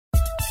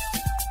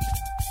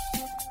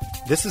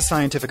This is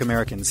Scientific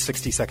American's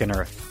 60-Second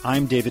Earth.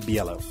 I'm David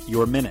Biello.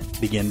 Your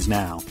minute begins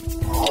now.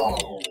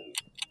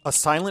 A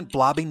silent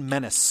blobbing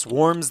menace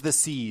swarms the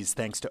seas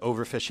thanks to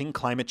overfishing,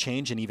 climate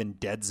change, and even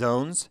dead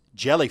zones.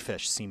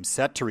 Jellyfish seem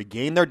set to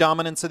regain their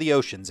dominance of the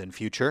oceans in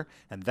future,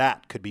 and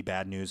that could be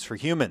bad news for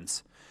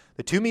humans.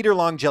 The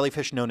 2-meter-long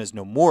jellyfish known as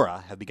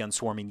Nomura have begun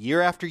swarming year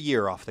after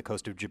year off the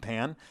coast of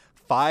Japan,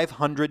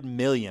 500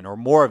 million or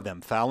more of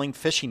them fouling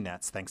fishing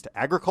nets thanks to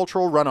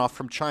agricultural runoff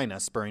from China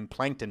spurring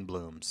plankton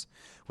blooms.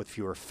 With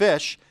fewer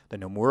fish, the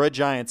Nomura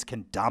giants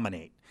can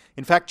dominate.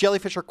 In fact,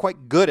 jellyfish are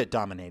quite good at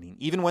dominating,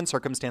 even when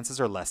circumstances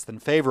are less than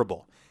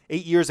favorable.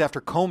 8 years after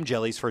comb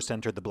jellies first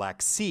entered the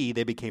Black Sea,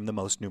 they became the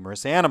most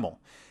numerous animal.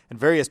 And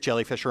various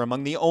jellyfish are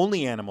among the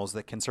only animals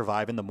that can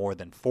survive in the more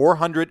than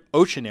 400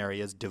 ocean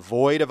areas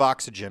devoid of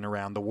oxygen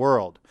around the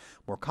world,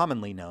 more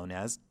commonly known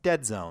as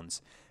dead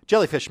zones.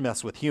 Jellyfish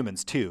mess with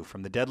humans, too,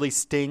 from the deadly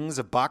stings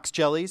of box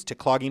jellies to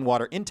clogging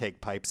water intake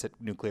pipes at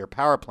nuclear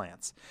power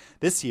plants.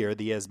 This year,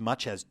 the as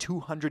much as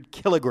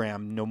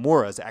 200-kilogram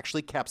Nomuras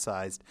actually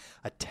capsized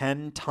a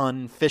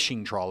 10-ton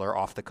fishing trawler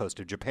off the coast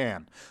of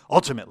Japan.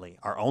 Ultimately,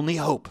 our only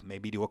hope may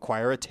be to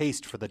acquire a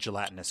taste for the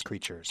gelatinous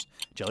creatures.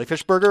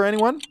 Jellyfish burger,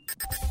 anyone?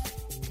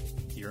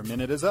 Your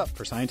minute is up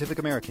for Scientific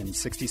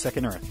American's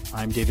 60-Second Earth.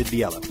 I'm David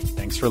Biello.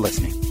 Thanks for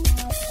listening.